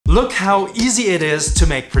Look how easy it is to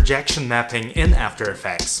make projection mapping in After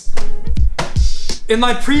Effects. In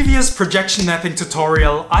my previous projection mapping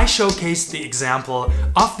tutorial, I showcased the example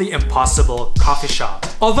of the impossible coffee shop.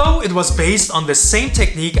 Although it was based on the same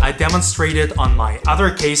technique I demonstrated on my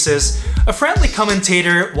other cases, a friendly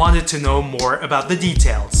commentator wanted to know more about the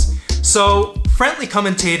details. So, friendly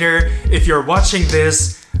commentator, if you're watching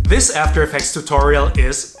this After Effects tutorial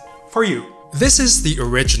is for you. This is the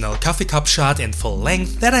original coffee cup shot in full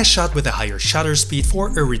length that I shot with a higher shutter speed for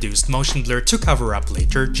a reduced motion blur to cover up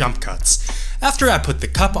later jump cuts. After I put the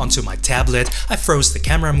cup onto my tablet, I froze the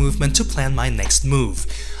camera movement to plan my next move.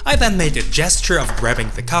 I then made a gesture of grabbing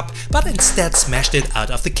the cup, but instead smashed it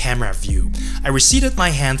out of the camera view. I reseated my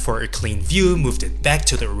hand for a clean view, moved it back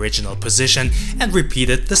to the original position, and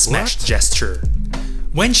repeated the smashed gesture.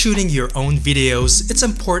 When shooting your own videos, it's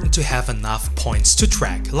important to have enough points to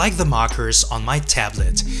track, like the markers on my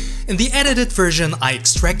tablet. In the edited version, I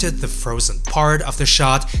extracted the frozen part of the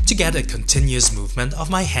shot to get a continuous movement of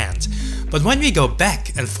my hand. But when we go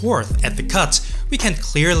back and forth at the cut, we can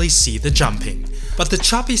clearly see the jumping. But the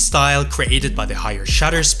choppy style created by the higher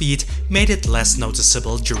shutter speed made it less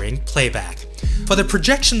noticeable during playback. For the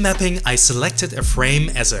projection mapping, I selected a frame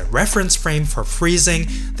as a reference frame for freezing.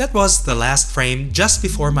 That was the last frame just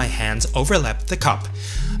before my hand overlapped the cup.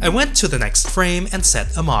 I went to the next frame and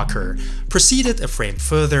set a marker, proceeded a frame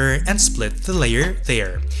further and split the layer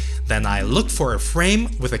there. Then I looked for a frame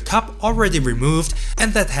with a cup already removed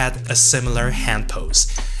and that had a similar hand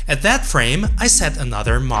pose. At that frame, I set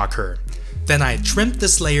another marker. Then I trimmed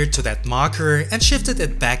this layer to that marker and shifted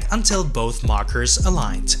it back until both markers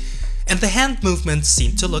aligned. And the hand movement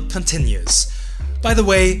seemed to look continuous. By the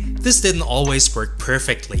way, this didn't always work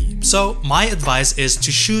perfectly, so my advice is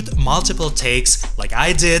to shoot multiple takes like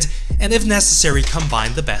I did, and if necessary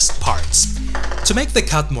combine the best parts. To make the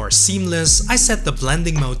cut more seamless, I set the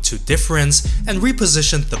blending mode to difference and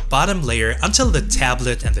repositioned the bottom layer until the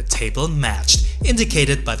tablet and the table matched,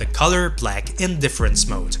 indicated by the color black in difference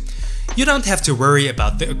mode. You don't have to worry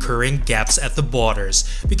about the occurring gaps at the borders,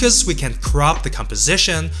 because we can crop the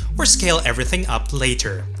composition or scale everything up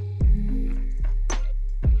later.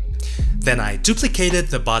 Then I duplicated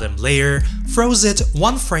the bottom layer, froze it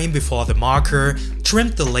one frame before the marker,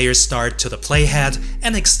 trimmed the layer start to the playhead,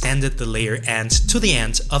 and extended the layer end to the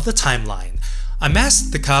end of the timeline. I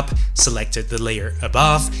masked the cup, selected the layer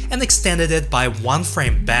above, and extended it by one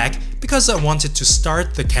frame back because I wanted to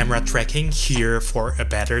start the camera tracking here for a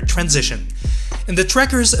better transition. In the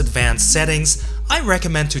tracker's advanced settings, I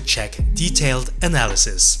recommend to check detailed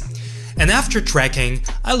analysis. And after tracking,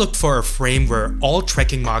 I looked for a frame where all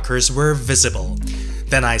tracking markers were visible.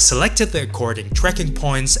 Then I selected the according tracking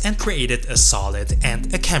points and created a solid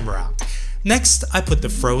and a camera. Next, I put the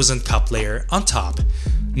frozen cup layer on top.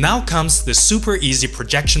 Now comes the super easy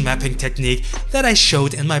projection mapping technique that I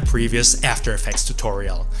showed in my previous After Effects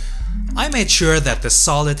tutorial. I made sure that the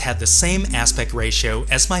solid had the same aspect ratio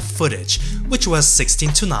as my footage, which was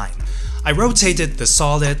 16:9. I rotated the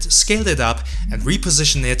solid, scaled it up, and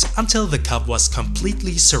repositioned it until the cup was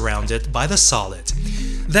completely surrounded by the solid.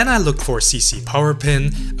 Then I looked for CC power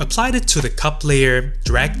pin, applied it to the cup layer,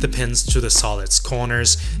 dragged the pins to the solid's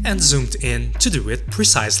corners, and zoomed in to do it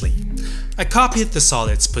precisely. I copied the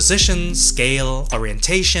solid's position, scale,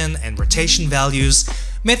 orientation, and rotation values,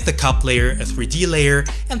 made the cup layer a 3D layer,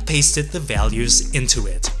 and pasted the values into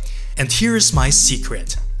it. And here's my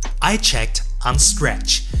secret. I checked on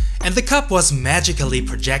stretch, and the cup was magically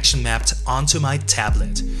projection mapped onto my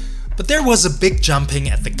tablet. But there was a big jumping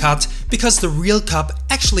at the cut because the real cup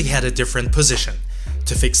actually had a different position.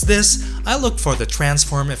 To fix this, I looked for the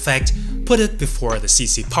transform effect, put it before the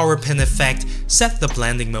CC power pin effect, set the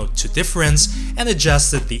blending mode to difference, and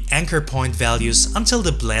adjusted the anchor point values until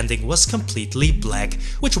the blending was completely black,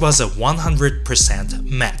 which was a 100%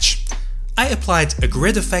 match. I applied a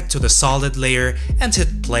grid effect to the solid layer and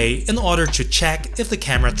hit play in order to check if the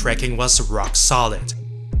camera tracking was rock solid.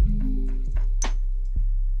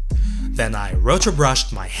 Then I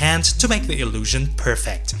rotobrushed my hand to make the illusion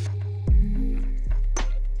perfect.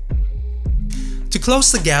 To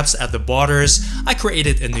close the gaps at the borders, I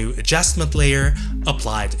created a new adjustment layer,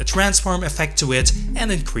 applied a transform effect to it,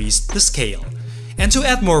 and increased the scale. And to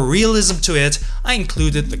add more realism to it, I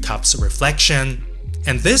included the cup's reflection,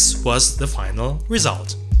 and this was the final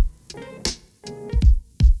result.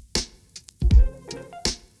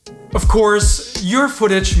 Of course, your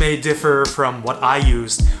footage may differ from what I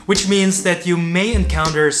used, which means that you may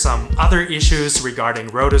encounter some other issues regarding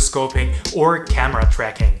rotoscoping or camera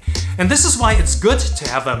tracking. And this is why it's good to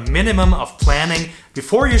have a minimum of planning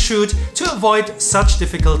before you shoot to avoid such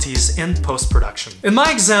difficulties in post-production. In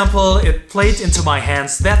my example, it played into my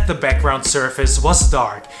hands that the background surface was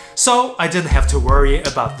dark, so I didn't have to worry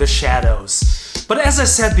about the shadows. But as I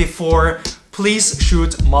said before, please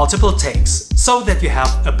shoot multiple takes so that you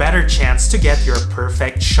have a better chance to get your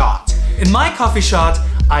perfect shot. In my coffee shot,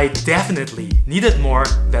 I definitely needed more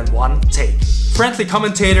than one take. Friendly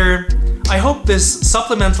commentator, I hope this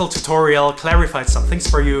supplemental tutorial clarified some things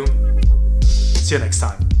for you. See you next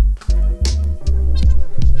time.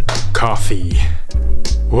 Coffee.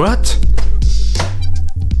 What?